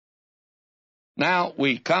Now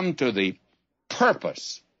we come to the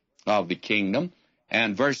purpose of the kingdom,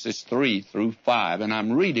 and verses 3 through 5, and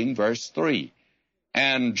I'm reading verse 3.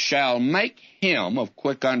 And shall make him of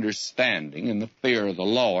quick understanding in the fear of the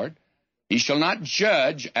Lord. He shall not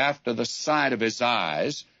judge after the sight of his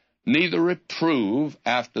eyes, neither reprove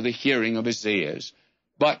after the hearing of his ears.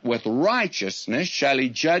 But with righteousness shall he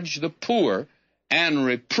judge the poor, and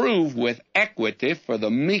reprove with equity for the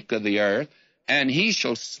meek of the earth. And he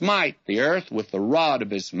shall smite the earth with the rod of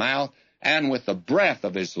his mouth, and with the breath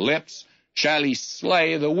of his lips shall he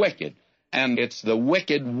slay the wicked. And it's the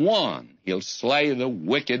wicked one. He'll slay the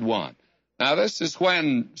wicked one. Now, this is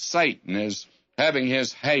when Satan is having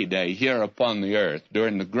his heyday here upon the earth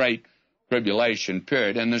during the Great Tribulation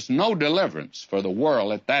period, and there's no deliverance for the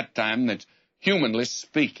world at that time that's humanly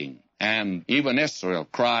speaking. And even Israel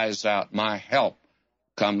cries out, my help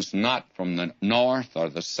comes not from the north or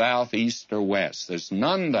the south, east or west. There's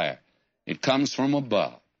none there. It comes from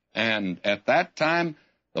above. And at that time,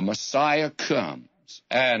 the Messiah comes,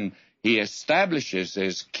 and he establishes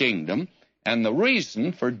his kingdom. And the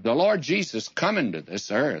reason for the Lord Jesus coming to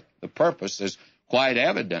this earth, the purpose is quite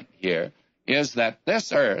evident here, is that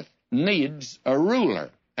this earth needs a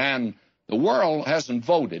ruler. And the world hasn't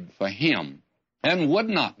voted for him and would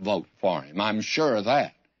not vote for him. I'm sure of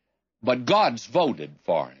that. But God's voted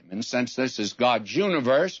for him. And since this is God's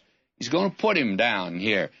universe, he's going to put him down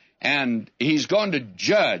here. And he's going to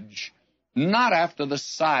judge not after the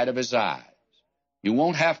sight of his eyes. You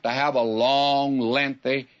won't have to have a long,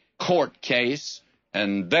 lengthy court case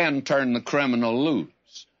and then turn the criminal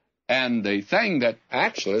loose. And the thing that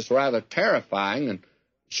actually is rather terrifying and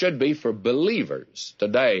should be for believers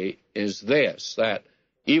today is this, that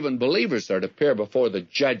even believers are to appear before the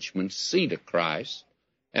judgment seat of Christ,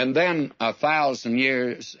 and then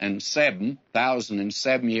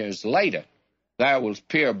 1,007 years later, there will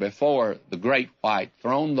appear before the great white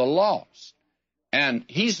throne the lost. And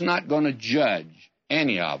he's not going to judge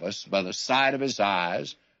any of us by the sight of his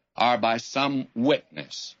eyes or by some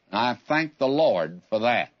witness. I thank the Lord for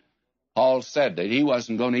that. Paul said that he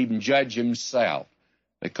wasn't going to even judge himself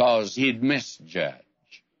because he'd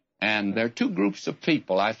misjudge. And there are two groups of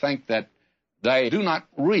people, I think, that they do not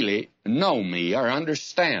really know me or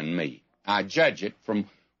understand me. I judge it from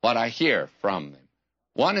what I hear from them.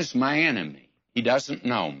 One is my enemy. He doesn't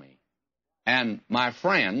know me. And my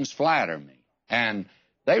friends flatter me. And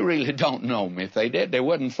they really don't know me. If they did, they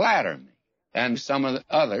wouldn't flatter me. And some of the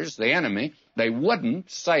others, the enemy, they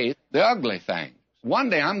wouldn't say the ugly things.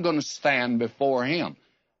 One day I'm going to stand before him.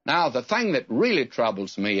 Now, the thing that really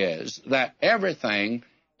troubles me is that everything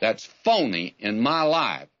that's phony in my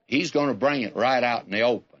life, he's going to bring it right out in the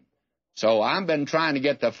open. So I've been trying to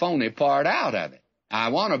get the phony part out of it. I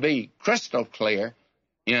want to be crystal clear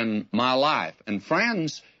in my life. And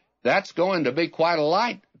friends, that's going to be quite a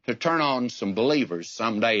light to turn on some believers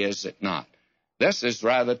someday, is it not? This is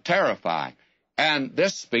rather terrifying. And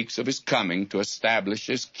this speaks of his coming to establish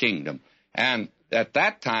his kingdom. And at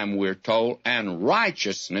that time, we're told, and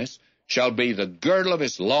righteousness shall be the girdle of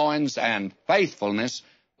his loins, and faithfulness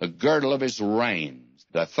the girdle of his reins.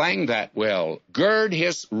 The thing that will gird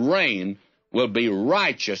his reign will be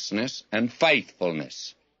righteousness and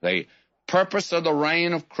faithfulness. The purpose of the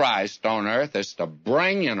reign of Christ on earth is to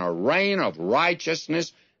bring in a reign of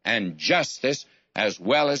righteousness and justice, as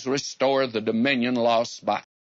well as restore the dominion lost by